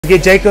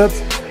get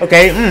Jacobs.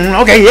 Okay,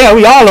 okay, yeah,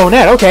 we all on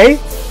that. Okay.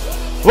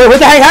 Wait, what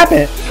the heck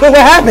happened? Wait, what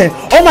happened?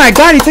 Oh my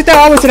God, he took that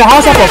all the way to the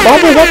house off a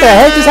fumble. What the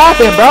heck just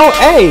happened, bro?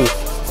 Hey,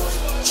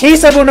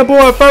 Chiefs up on the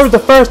board first. The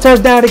first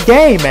touchdown of the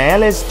game, man.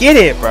 Let's get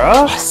it,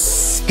 bro.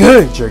 What's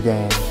good, your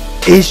game?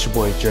 It's your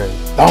boy Dre.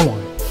 Don't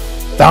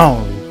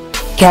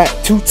cat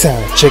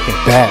 2-time chicken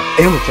back.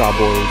 Hey, with y'all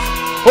boys.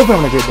 Hope you're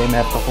having a good day,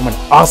 man. Hope I'm an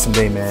awesome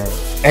day, man.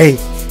 Hey,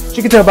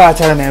 you can tell by the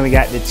title, man. We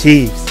got the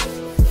Chiefs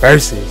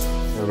versus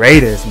the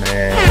Raiders,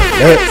 man.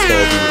 That's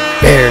gonna be a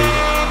very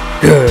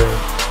good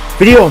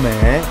video,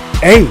 man.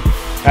 Hey, I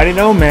already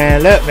know,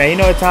 man. Look, man, you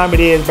know what time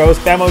it is, bro.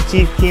 Spamo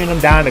Chief Kingdom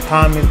down in the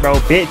comments, bro.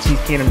 Bit Chief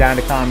Kingdom down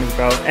in the comments,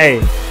 bro.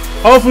 Hey,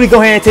 hopefully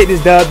go ahead and take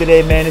this dub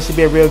today, man. This should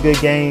be a real good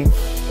game.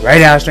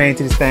 Right now, straight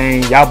into this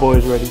thing. Y'all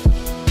boys ready?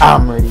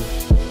 I'm ready.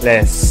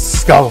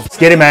 Let's go. Let's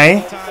get it,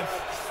 man.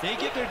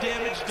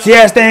 See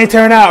how this thing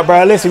turn out,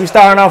 bro. Listen, we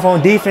starting off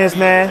on defense,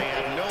 man.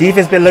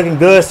 Defense been looking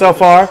good so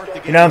far.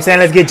 You know what I'm saying?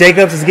 Let's get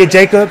Jacobs. Let's get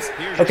Jacobs.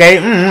 Okay,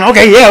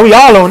 okay, yeah, we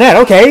all on that.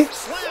 Okay.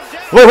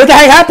 Wait, what the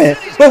heck happened?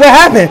 Wait, what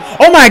happened?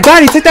 Oh my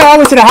God, he took that all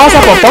the way to the house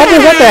off a fumble.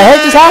 What the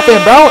heck just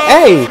happened, bro?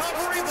 Hey,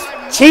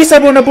 Chiefs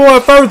up on the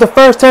board first. The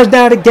first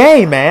touchdown of the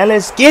game, man.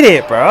 Let's get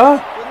it,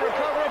 bro.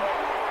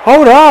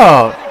 Hold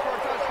up.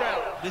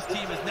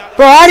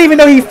 Bro, I didn't even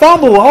know he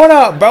fumbled. Hold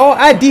up, bro.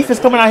 Our defense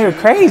coming out here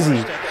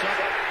crazy.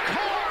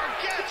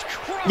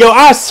 Yo,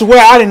 I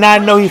swear I did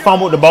not know he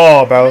fumbled the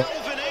ball, bro.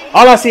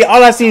 All I see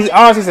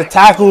is a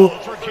tackle,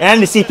 and I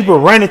just see people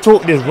running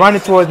towards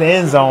the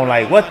end zone.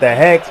 Like, what the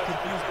heck?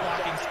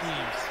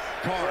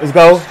 Let's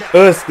go.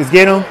 Let's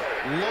get him.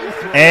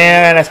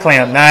 And that's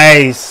clamp.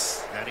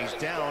 Nice.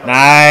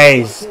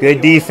 Nice.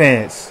 Good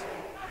defense.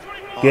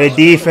 Good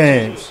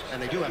defense.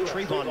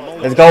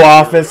 Let's go,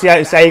 offense. See how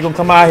you gonna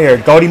come out here.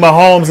 Goldie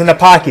Mahomes in the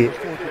pocket.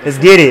 Let's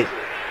get it.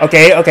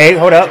 Okay, okay,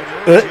 hold up.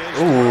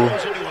 Ooh.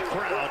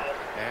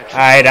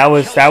 Alright, that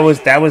was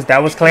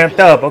clamped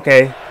up.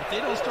 Okay.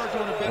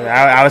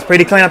 I was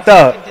pretty clamped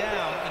up.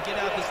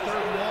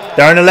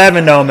 3rd and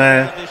 11 though,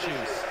 man.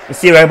 Let's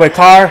see right boy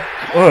Carr.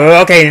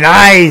 Ooh, okay,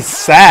 nice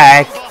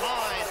sack.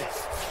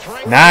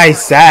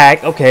 Nice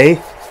sack.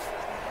 Okay.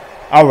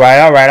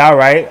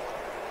 Alright.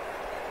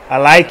 I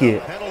like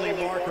it.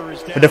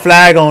 Put the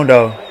flag on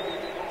though.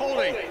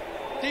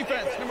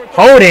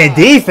 Holding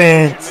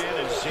defense.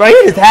 Bro,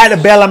 he just had to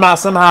bail him out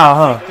somehow,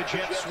 huh?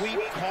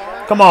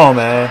 Come on,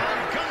 man.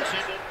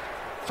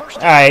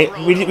 Alright,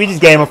 we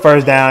just gave him a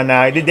first down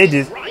now. They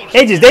just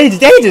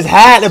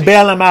had to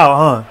bail him out,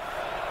 huh?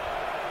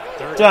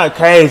 Just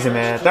crazy,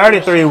 man.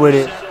 33 with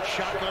it.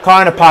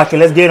 Car in the pocket.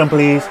 Let's get him,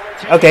 please.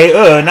 Okay,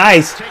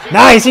 nice.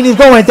 Nice, and he's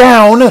going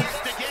down.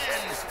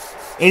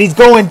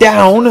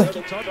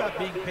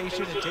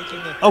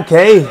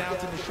 Okay.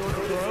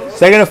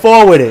 2nd and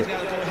 4 with it.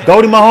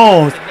 Goldie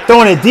Mahomes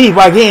throwing it deep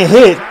while getting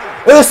hit.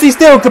 He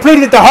still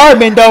completed it to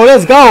Hardman, though.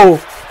 Let's go.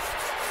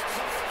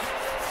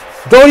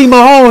 Goldie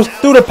Mahomes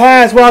threw the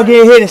pass while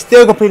getting hit and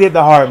still completed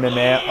the Hardman,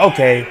 man.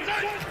 Okay.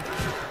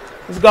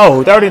 Let's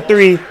go. 3rd and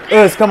 3.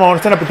 Come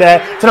on. Turn up with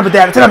that.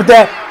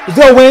 Let's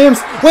go,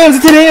 Williams. Williams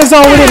into the end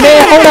zone with it,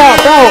 man. Hold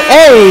out, bro.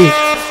 Hey.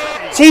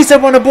 Chiefs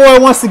up on the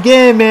board once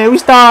again, man. We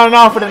starting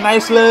off with a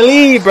nice little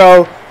lead,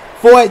 bro.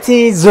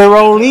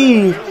 14-0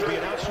 lead.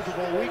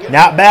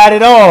 Not bad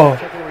at all.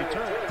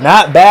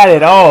 Not bad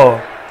at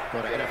all.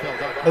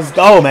 Let's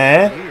go,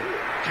 man.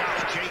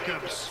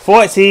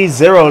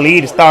 14-0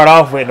 lead to start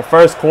off with in the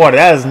first quarter.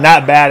 That is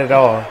not bad at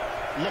all.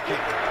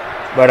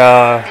 But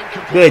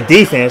good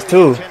defense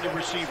too.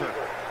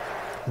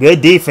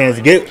 Good defense.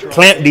 Good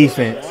clamp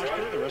defense.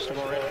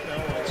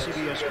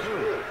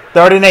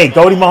 3rd and 8.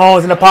 Goldie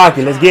Mahomes in the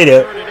pocket. Let's get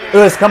it.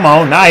 Come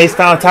on. Nice.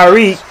 Found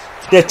Tyreek.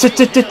 The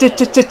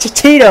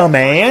Cheetah,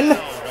 man.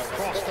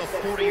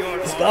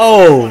 Let's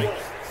go.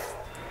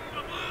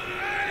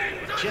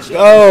 Let's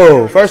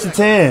go. 1st and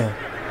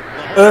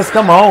 10.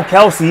 Come on.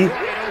 Kelsey.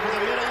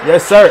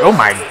 Yes, sir. Oh,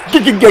 my God.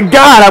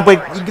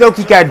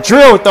 He got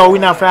drilled, though. We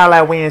not found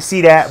like we didn't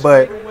see that,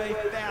 but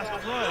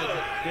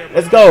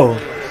let's go.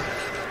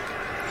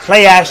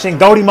 Play action.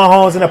 Goldie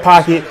Mahomes in the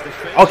pocket.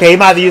 Okay, he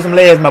might have to use some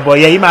legs, my boy.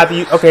 Yeah, he might have to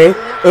use. Okay.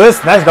 Let's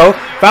go.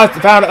 Found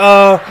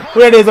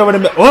who that is over the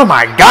middle. Oh,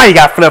 my God. He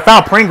got flipped.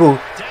 Found Pringle.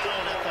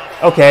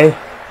 Okay.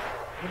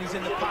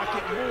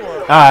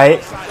 All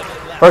right.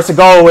 First to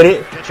goal with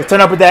it. Let's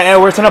turn up with that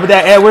Edwards.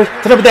 Edwards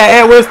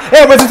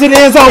into the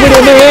end zone with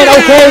it, man.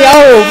 Okay.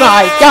 Oh,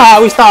 my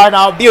God. We starting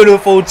off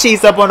beautiful.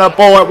 Chiefs up on the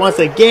board once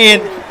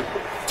again.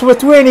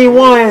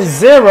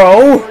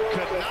 21-0.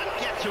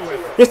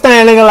 This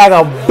thing looking like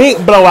a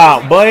big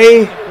blowout,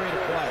 boy.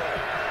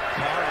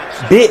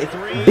 Big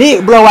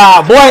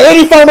blowout, boy.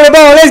 84 minute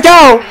ball. Let's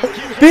go.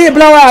 Big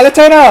blowout. Let's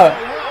turn up.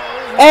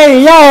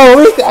 Hey,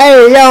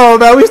 yo,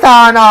 man. We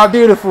starting off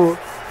beautiful.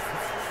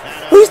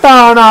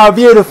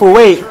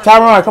 Wait,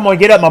 Tyron, come on,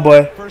 get up, my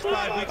boy.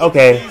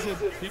 Okay.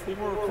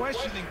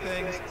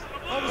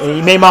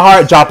 You made my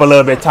heart drop a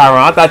little bit, Tyron.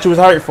 I thought you was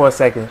hurt for a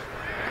second.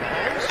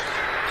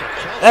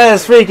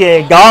 Let's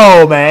freaking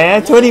go,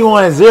 man.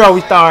 21-0.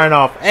 We starting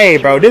off. Hey,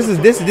 bro, this is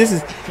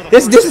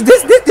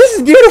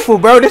is beautiful,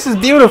 bro. This is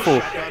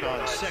beautiful.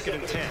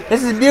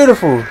 This is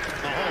beautiful.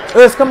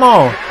 Let's come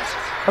on.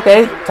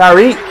 Okay,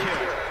 Tyreek.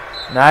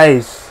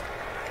 Nice.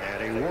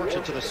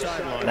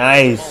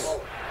 Nice.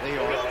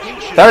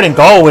 3rd and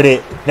goal with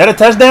it. Another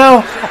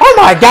touchdown? Oh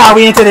my God,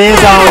 we into the end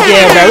zone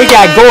again, man. We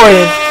got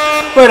Gordon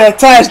for the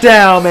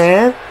touchdown,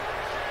 man.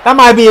 That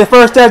might be his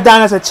first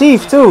touchdown as a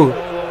Chief, too.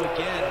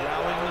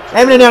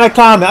 Let me know in the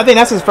comment. I think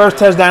that's his first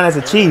touchdown as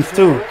a Chief,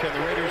 too.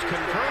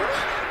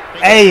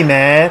 Hey,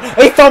 man.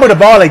 He fumbled the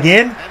ball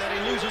again.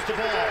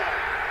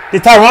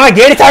 Did Tyron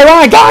get it?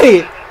 Tyron got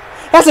it.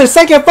 That's his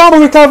 2nd fumble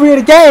recovery of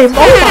the game.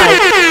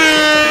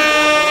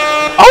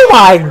 Oh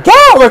my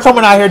God, we're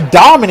coming out here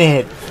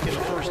dominant.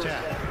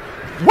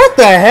 What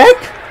the heck?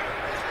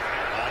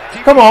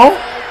 Come on.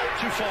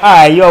 All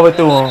right, you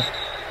overthrew him.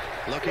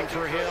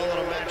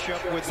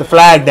 It's a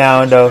flag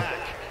down, though.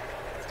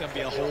 It's going to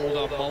be a hold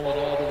on Mullen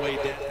all the way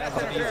down. That's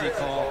an easy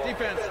call.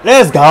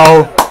 Let's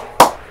go.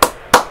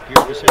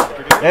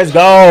 Let's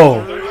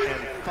go.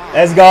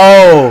 Let's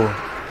go.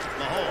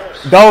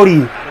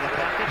 Goldie.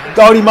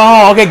 Goldie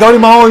Mahomes. Okay, Goldie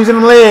Mahomes using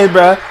the legs,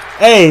 bro.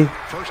 Hey,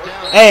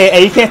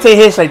 you can't take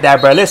hits like that,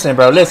 bro. Listen,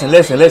 bro. Listen.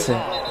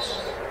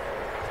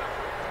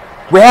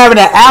 We're having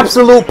an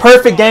absolute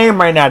perfect game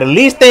right now. The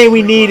least thing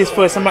we need is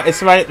for somebody is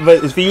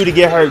for you to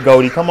get hurt,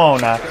 Goldie. Come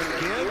on now.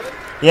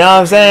 You know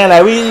what I'm saying?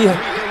 Like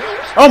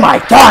oh my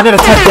God,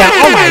 another touchdown.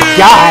 Oh my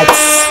God.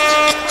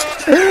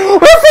 We're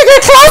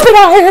freaking clapping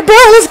out here, bro.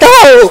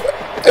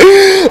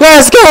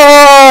 Let's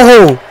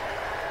go.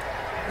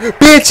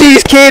 Big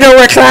Cheese Kiddo,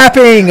 we're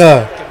clapping.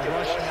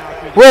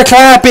 We're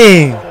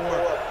clapping.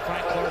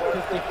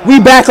 We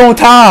back on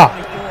top.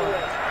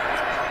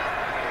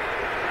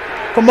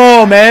 Come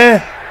on,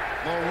 man.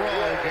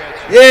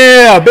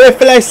 Yeah, big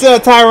flex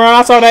up, Tyron.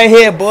 I saw that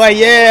hit, boy.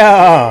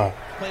 Yeah.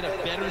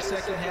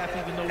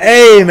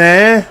 Hey,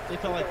 man.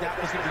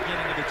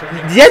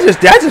 Did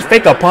I just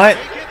fake a punt?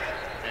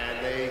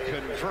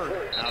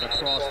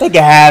 They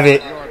can have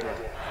it.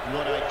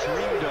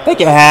 They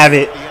can have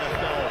it.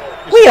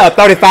 We are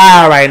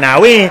 35 right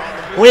now. We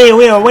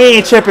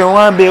ain't tripping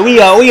one bit. We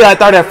are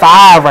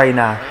 35 right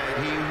now.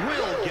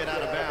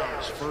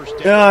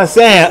 You know what I'm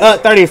saying?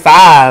 Up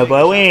 35,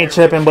 but we ain't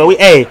tripping. But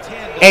hey,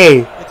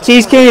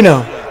 Chiefs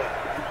Kingdom.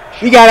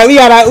 We got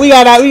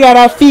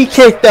our feet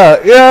kicked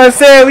up. You know what I'm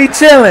saying? We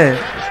chilling.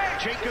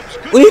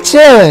 You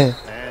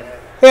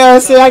know what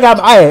I'm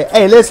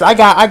saying? Listen, I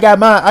got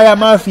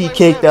my feet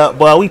kicked up,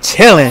 boy. We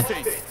chilling.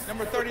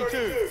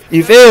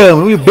 You feel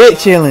me? We bit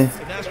chilling.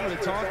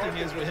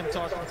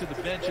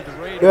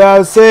 You know what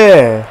I'm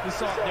saying?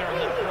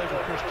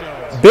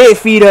 Big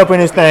feet up in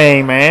this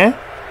thing, man.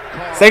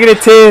 2nd and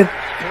 10.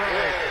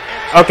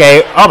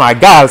 Okay. Oh my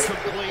gosh.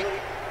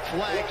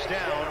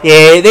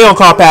 Yeah, they gonna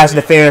call pass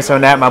interference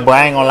on that, my boy.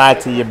 I ain't gonna lie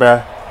to you, bro.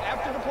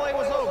 After the play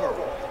was over,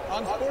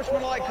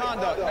 unsportsmanlike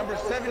conduct, number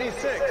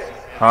 76.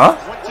 Huh?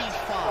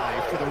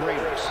 25 for the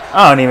Raiders.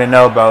 I don't even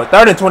know, bro.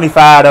 3rd and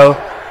 25 though.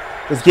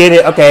 Let's get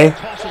it. Okay.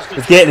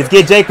 Let's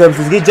get Jacobs.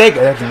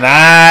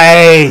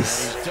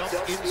 Nice.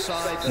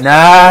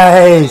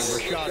 Nice.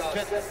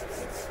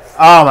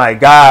 Oh my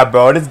God,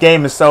 bro. This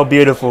game is so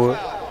beautiful.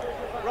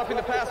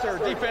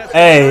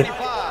 Hey.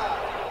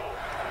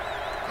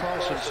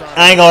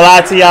 I ain't gonna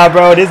lie to y'all,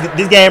 bro.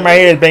 This game right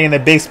here is bringing a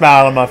big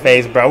smile on my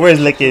face, bro. We're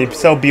just looking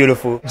so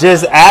beautiful.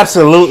 Just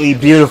absolutely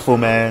beautiful,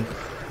 man.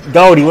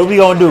 Goldie, what we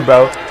gonna do,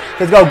 bro?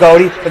 Let's go,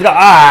 Goldie. Let's go.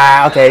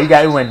 Ah, okay.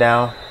 We went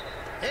down.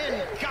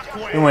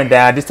 We went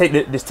down. Just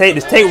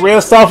take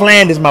real soft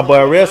landings, my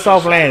boy. Real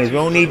soft landings. We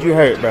don't need you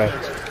hurt, bro.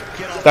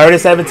 3rd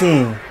and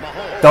 17.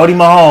 Goldie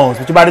Mahomes.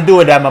 What you about to do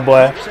with that, my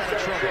boy?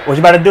 What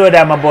you about to do with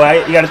that, my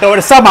boy? You gotta throw it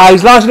to somebody.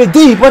 He's launching it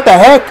deep. What the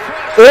heck?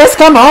 Let's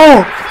come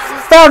on.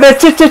 Throw the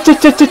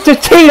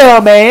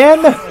cheetah,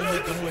 man.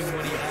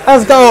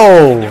 Let's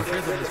go.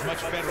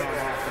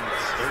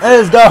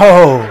 Let's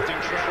go.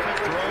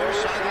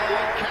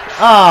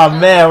 Oh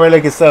man, we're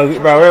looking so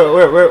good, bro.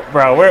 We're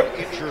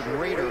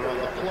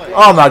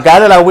oh my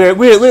God, we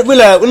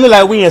look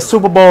like we in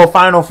Super Bowl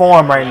final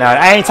form right now.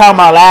 I ain't talking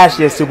about last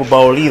year's Super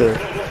Bowl either.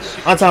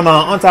 I'm talking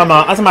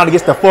about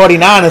against the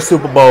 49ers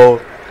Super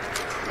Bowl.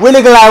 We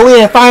looking like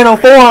we in final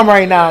form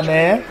right now,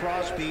 man.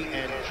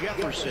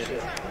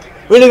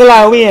 We looking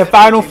like we in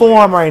final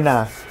form right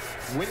now.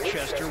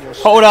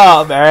 Hold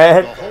up,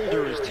 man.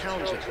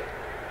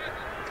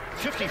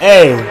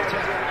 Hey.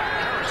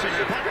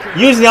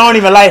 Usually I don't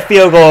even like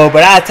field goal,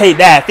 but I take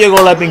that. Field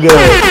goal up and good.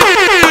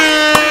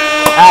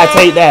 I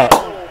take that.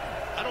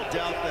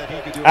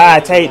 I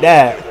take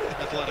that.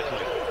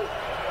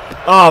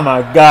 Oh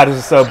my God, this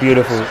is so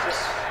beautiful. You know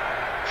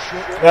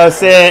what I'm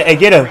saying? Hey,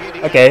 get him.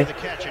 Okay.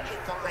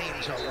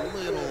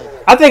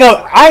 I ain't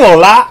gonna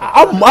lie.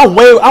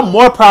 I'm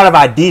more proud of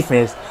our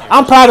defense.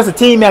 I'm proud of the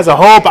team as a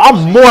whole, but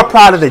I'm more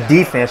proud of the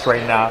defense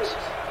right now.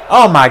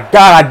 Oh my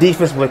God, our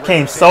defense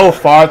came so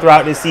far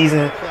throughout this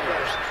season.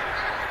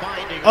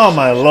 Oh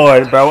my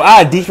Lord, bro.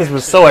 Our defense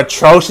was so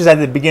atrocious at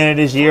the beginning of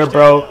this year,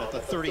 bro.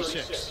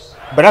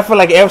 But I feel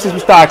like ever since we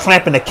started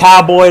clamping the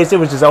Cowboys, it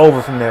was just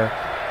over from there.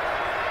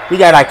 We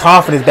got our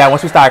confidence back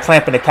once we started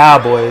clamping the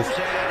Cowboys.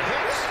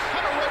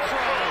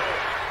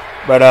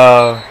 But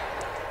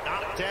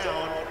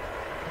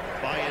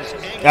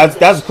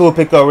that's a cool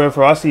pickup,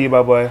 Renfro. I see you,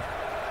 my boy.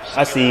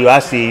 I see you. I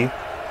see you.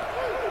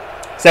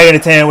 2nd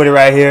and 10 with it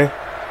right here.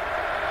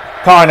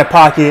 Car in the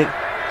pocket.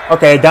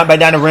 Okay, dump back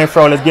down to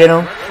Renfro. Let's get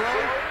him.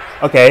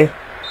 Okay.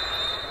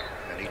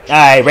 All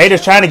right,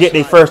 Raiders trying to get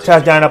their first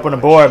touchdown up on the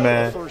board,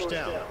 man.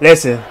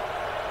 Listen.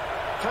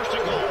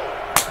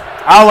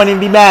 I wouldn't even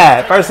be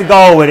mad. 1st and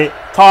goal with it.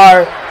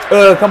 Car.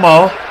 Come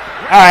on. All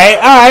right.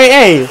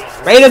 Hey,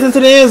 Raiders into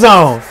the end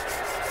zone.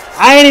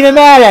 I ain't even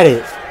mad at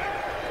it.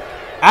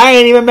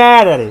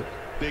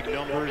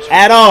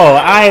 At all.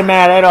 I ain't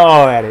mad at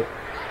all at it.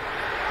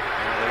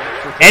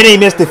 And he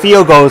missed the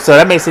field goal, so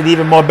that makes it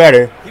even more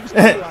better.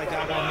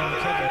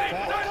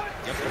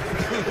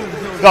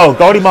 Go,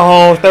 Goldie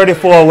Mahomes,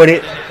 34 with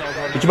it.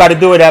 What you about to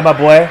do with that, my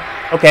boy?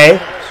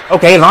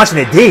 Okay, launching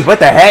it deep. What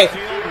the heck?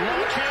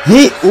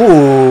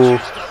 Ooh.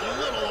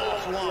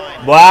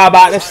 Boy, I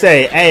about to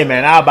say. Hey,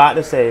 man, I about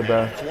to say,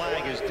 bro.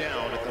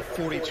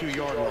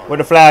 With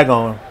the flag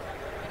on.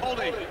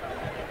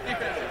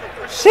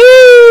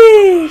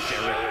 Sheesh.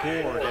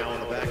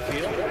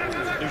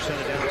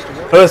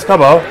 Let's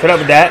come on. Put up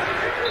with that.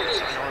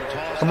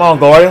 Come on,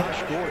 Gordon.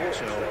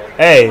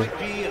 Hey.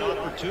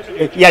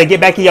 You gotta get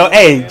back in your.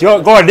 Hey,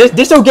 Gordon.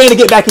 This your game to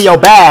get back in your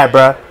bag,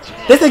 bro.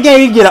 This is a game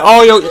you can get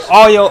all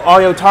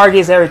your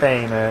targets,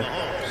 everything, man.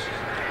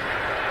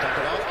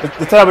 Let's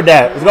put up with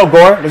that. Let's go,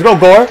 Gore. Let's go,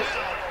 Gore.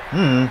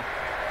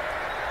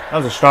 That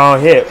was a strong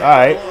hit. All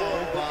right.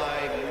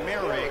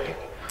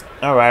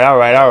 All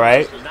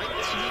right.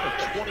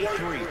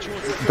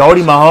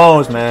 Goldie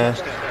Mahomes, man.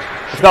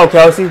 Let's go,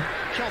 Kelsey.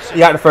 You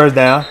got the first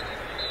down.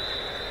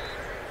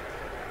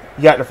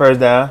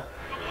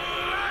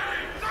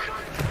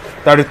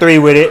 33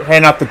 with it.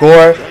 Hand off to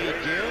Gore.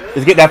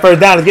 Let's get that first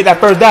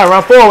down.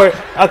 Run forward.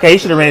 Okay, he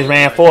should have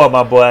ran forward,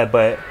 my boy,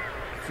 but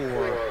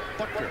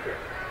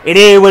it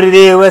is what it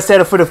is. Let's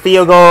settle for the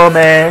field goal,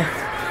 man.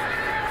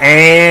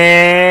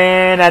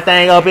 And that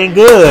thing up and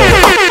good.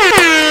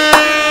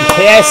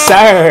 Yes,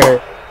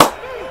 sir.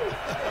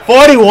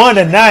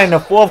 41-9 in the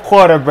 4th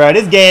quarter, bro.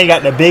 This game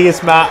got the biggest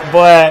smile,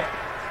 boy.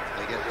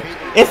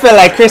 It felt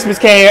like Christmas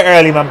came here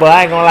early, my boy.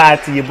 I ain't gonna lie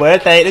to you, boy.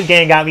 This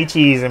game got me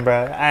cheesing,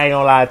 bro. I ain't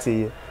gonna lie to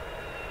you.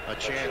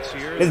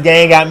 This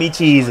game got me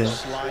cheesing.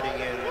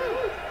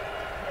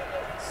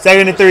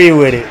 2nd and 3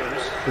 with it.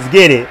 Let's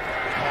get it.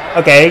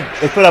 Okay,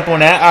 let's put up on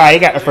that. All right, he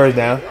got the first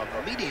down.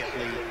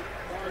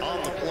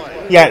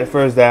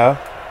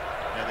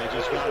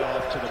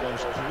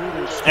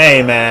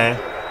 Hey, man.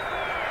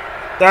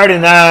 3rd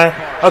and 9.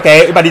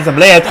 Okay, everybody needs some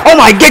layups. Oh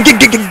my God!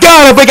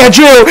 If we got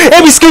drilled,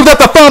 and we scooped up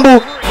the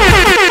fumble.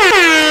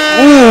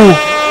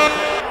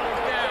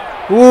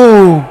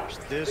 Ooh.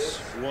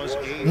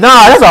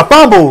 Nah, that's a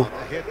fumble.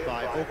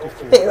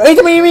 Hey,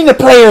 you mean the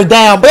player's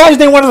down? But I just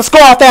didn't want to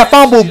score off that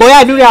fumble. Boy,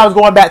 I knew that I was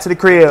going back to the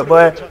crib,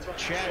 boy.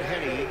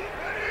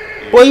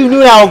 Boy, you knew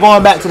that I was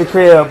going back to the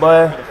crib,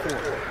 boy.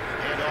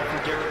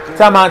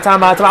 Time out.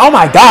 Oh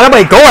my God, I'm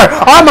going to go.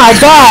 Oh my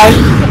God.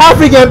 I'm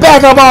freaking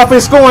back up off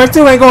and scoring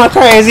too. Ain't going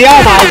crazy.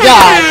 Oh my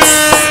God.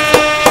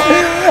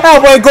 That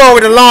boy going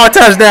with a long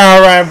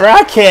touchdown run, bro.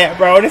 I can't,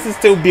 bro. This is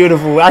too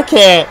beautiful. I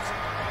can't,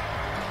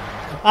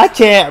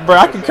 bro.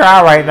 I can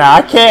cry right now.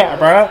 I can't,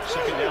 bro.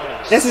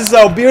 This is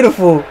so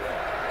beautiful.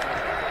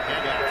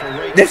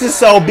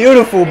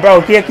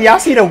 Bro. Can y'all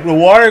see the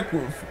water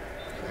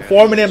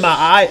forming in my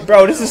eye?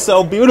 Bro, this is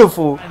so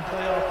beautiful.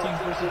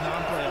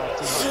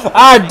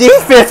 Our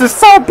defense is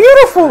so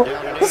beautiful.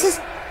 This is...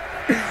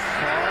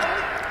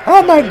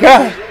 Oh, my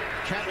God.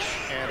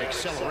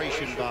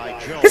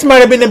 This might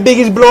have been the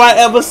biggest blow I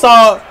ever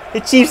saw the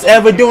Chiefs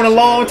ever do in a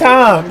long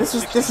time. This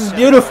is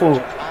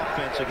beautiful.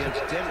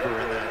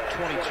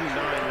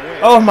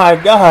 Oh, my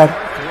God.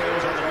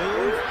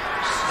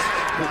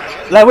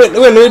 Like, we're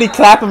literally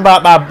clapping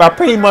by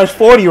pretty much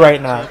 40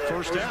 right now.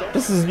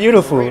 This is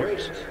beautiful.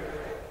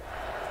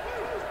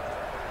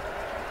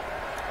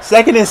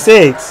 2nd and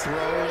 6.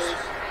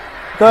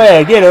 Go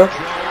ahead, get him.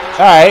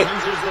 Alright.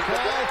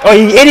 Oh,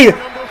 he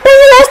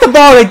lost the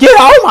ball again.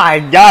 Oh my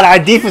God, our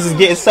defense is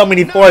getting so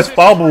many forced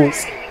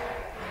fumbles.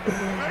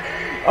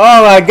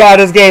 Oh my God,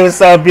 this game is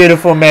so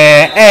beautiful,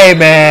 man. Hey,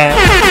 man.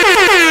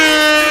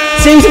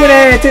 Chiefs went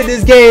ahead and took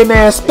this game,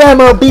 man.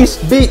 Spam up, beat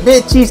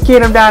Chiefs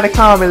Kingdom down in the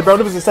comments, bro.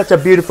 This was such a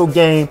beautiful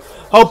game.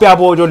 Hope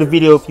y'all enjoyed the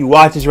video. If you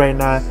watch this right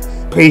now,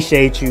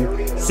 appreciate you.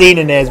 See you in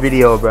the next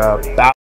video, bro. Bye.